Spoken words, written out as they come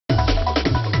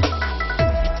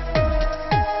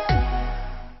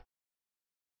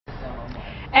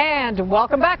And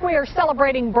welcome back. We are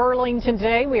celebrating Burlington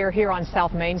today. We are here on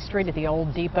South Main Street at the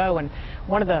Old Depot, and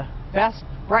one of the best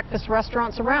breakfast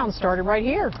restaurants around started right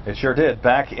here. It sure did.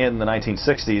 Back in the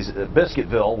 1960s,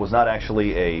 Biscuitville was not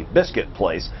actually a biscuit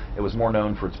place. It was more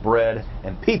known for its bread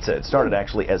and pizza. It started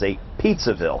actually as a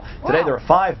Pizzaville. Today there are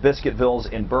 5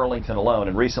 Biscuitvilles in Burlington alone,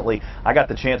 and recently I got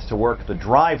the chance to work the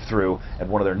drive-thru at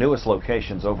one of their newest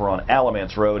locations over on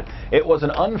Alamance Road. It was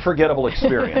an unforgettable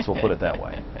experience, we'll put it that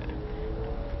way.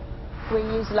 We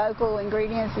use local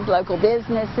ingredients, local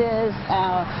businesses.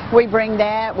 We bring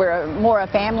that. We're more a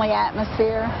family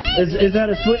atmosphere. Is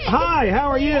that a sweet? Hi, how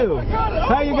are you?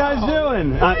 How you guys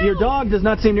doing? Your dog does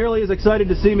not seem nearly as excited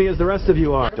to see me as the rest of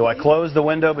you are. Do I close the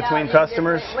window between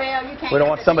customers? Well, you can't. We don't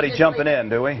want somebody jumping in,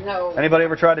 do we? No. Anybody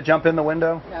ever try to jump in the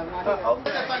window? No, not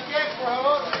here.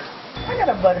 I got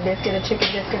a butter biscuit, a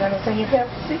chicken biscuit, and a senior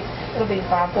Pepsi. It'll be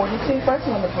 $5.42. First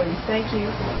number, please. Thank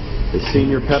you. Is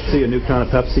senior Pepsi a new kind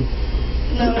of Pepsi?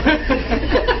 No.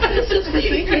 This is for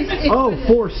seniors. Oh,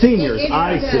 for seniors.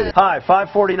 I see. Hi,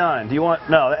 $5.49. Do you want?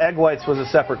 No, the egg whites was a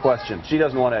separate question. She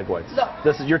doesn't want egg whites. No.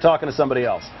 You're talking to somebody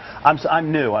else.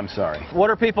 I'm new. I'm sorry. What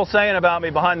are people saying about me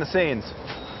behind the scenes?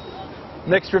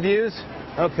 Mixed reviews?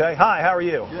 Okay. Hi, how are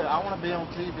you? Yeah, I want to be on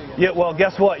TV. Yeah, well,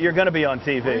 guess what? You're going to be on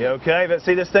TV, okay? But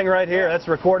see this thing right here? That's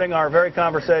recording our very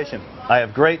conversation. I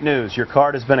have great news. Your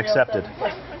card has been accepted.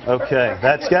 Okay,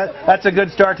 that's a good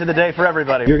start to the day for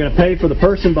everybody. You're going to pay for the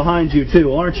person behind you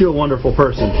too. Aren't you a wonderful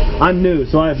person? I'm new,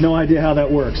 so I have no idea how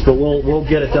that works, but we'll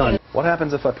get it done. What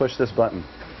happens if I push this button?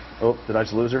 Oh, did I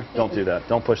just lose her? Don't do that.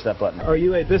 Don't push that button. Are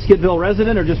you a Biscuitville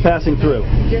resident or just passing through?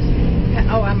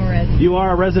 I'm a resident. You are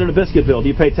a resident of Biscuitville. Do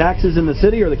you pay taxes in the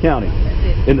city or the county? The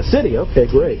city. In the city? Okay,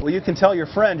 great. Well, you can tell your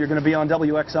friend you're going to be on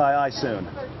WXII soon.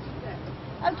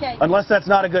 Okay. Unless that's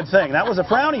not a good thing. That was a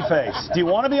frowny face. Do you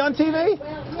want to be on TV?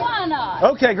 Why not?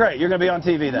 Okay, great. You're going to be on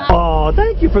TV then. Oh,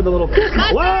 thank you for the little kiss.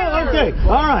 Whoa, okay.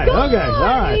 All right, okay,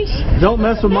 all right. Don't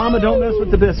mess with Mama, don't mess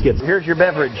with the biscuits. Here's your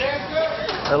beverage.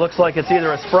 It looks like it's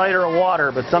either a Sprite or a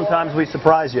water, but sometimes we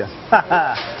surprise you.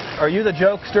 Are you the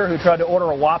jokester who tried to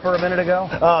order a Whopper a minute ago?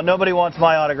 Oh, nobody wants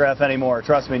my autograph anymore.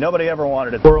 Trust me, nobody ever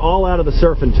wanted it. We're all out of the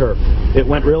surf and turf. It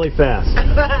went really fast.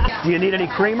 Do you need any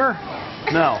creamer?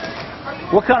 No.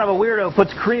 What kind of a weirdo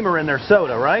puts creamer in their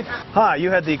soda, right? Hi, you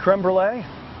had the creme brulee?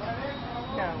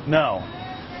 No.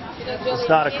 It's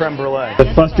not a creme brulee.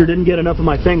 If Buster didn't get enough of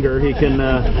my finger, he can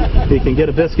get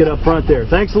a biscuit up front there.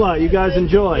 Thanks a lot. You guys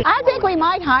enjoy. I think we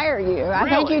might hire you. I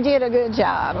think you did a good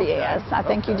job. Yes, I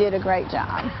think you did a great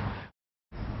job.